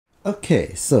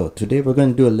Okay, so today we're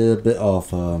going to do a little bit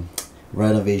of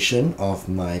renovation of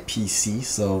my PC.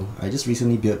 So I just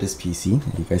recently built this PC,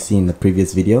 you guys see in the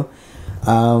previous video.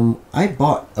 I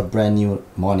bought a brand new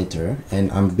monitor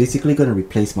and I'm basically going to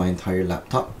replace my entire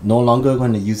laptop. No longer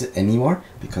going to use it anymore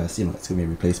because it's going to be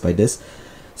replaced by this.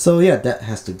 So yeah, that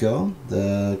has to go.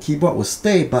 The keyboard will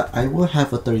stay, but I will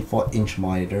have a 34-inch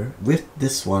monitor with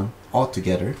this one all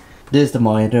together. This is the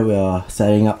monitor we are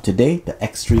setting up today, the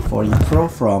X340 Pro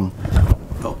from...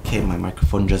 Okay, my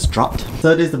microphone just dropped.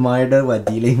 So this is the monitor we're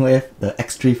dealing with, the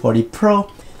X340 Pro.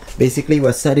 Basically,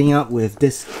 we're setting up with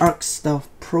this Arc Stuff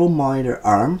Pro monitor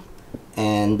arm.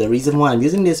 And the reason why I'm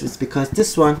using this is because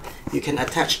this one, you can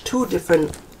attach two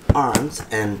different arms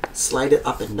and slide it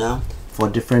up and down for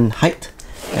different height.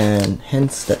 And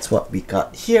hence, that's what we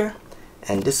got here.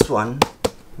 And this one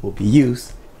will be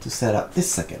used to set up this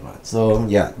second one. So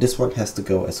yeah, this one has to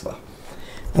go as well.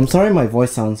 I'm sorry my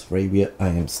voice sounds very weird. I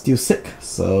am still sick.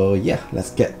 So yeah, let's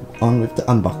get on with the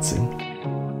unboxing.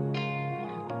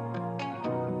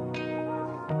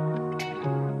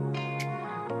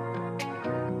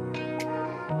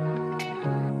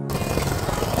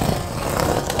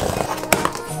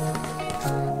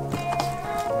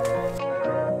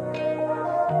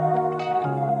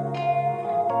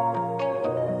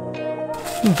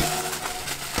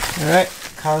 Alright,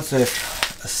 comes with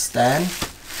a stand.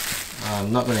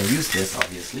 I'm not going to use this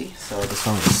obviously, so this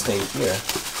one will stay here.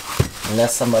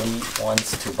 Unless somebody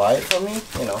wants to buy it for me,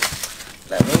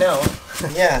 let me know.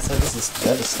 Yeah, so this is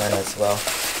the other stand as well.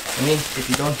 I mean, if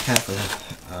you don't have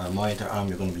a monitor arm,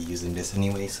 you're going to be using this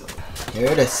anyway, so here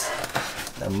it is.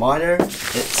 The monitor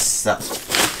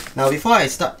itself. Now before I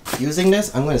start using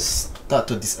this, I'm going to start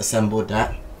to disassemble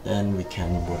that, then we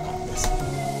can work on this.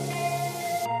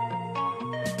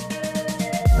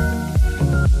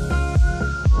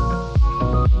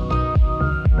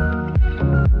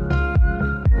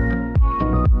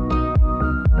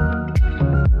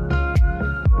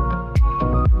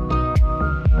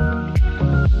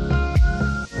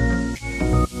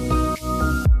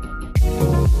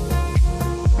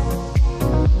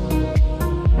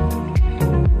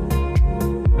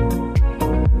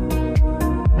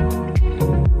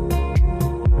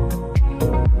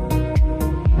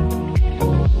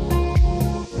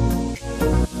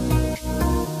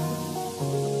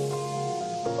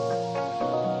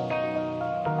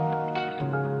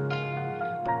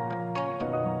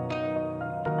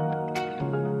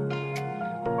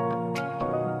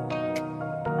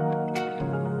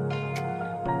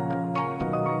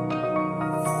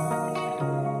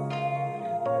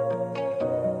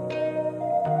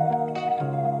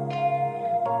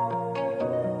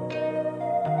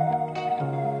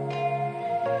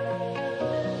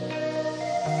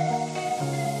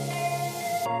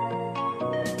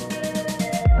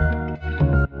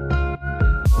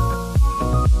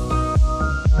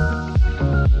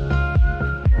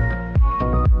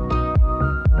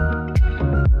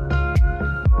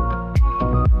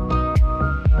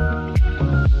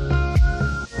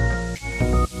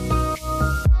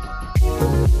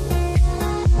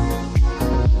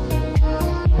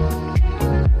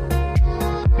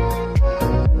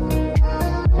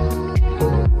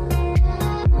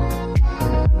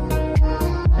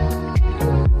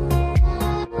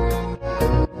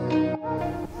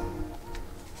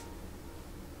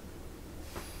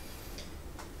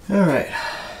 Alright,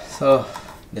 so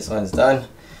this one's done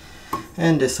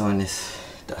and this one is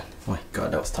done. Oh my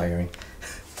god, that was tiring.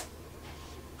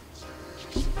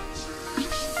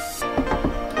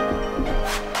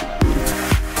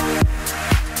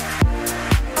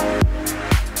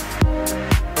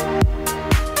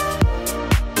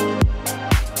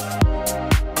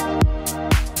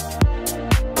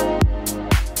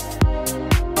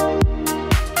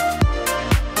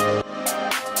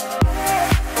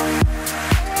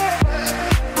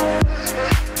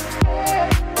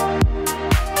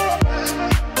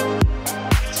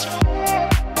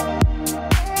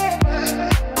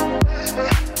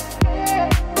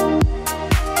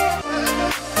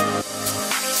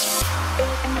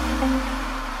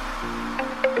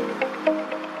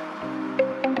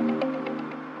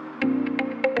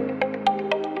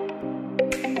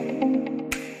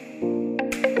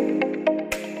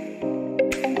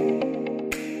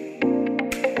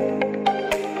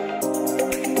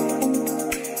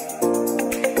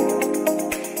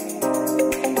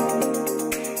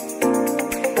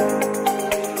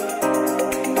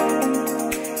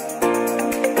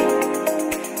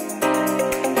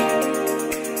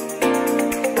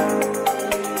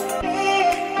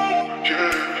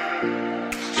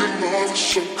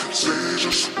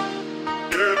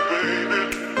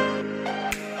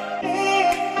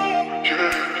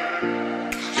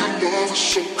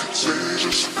 so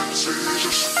contagious,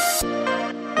 contagious.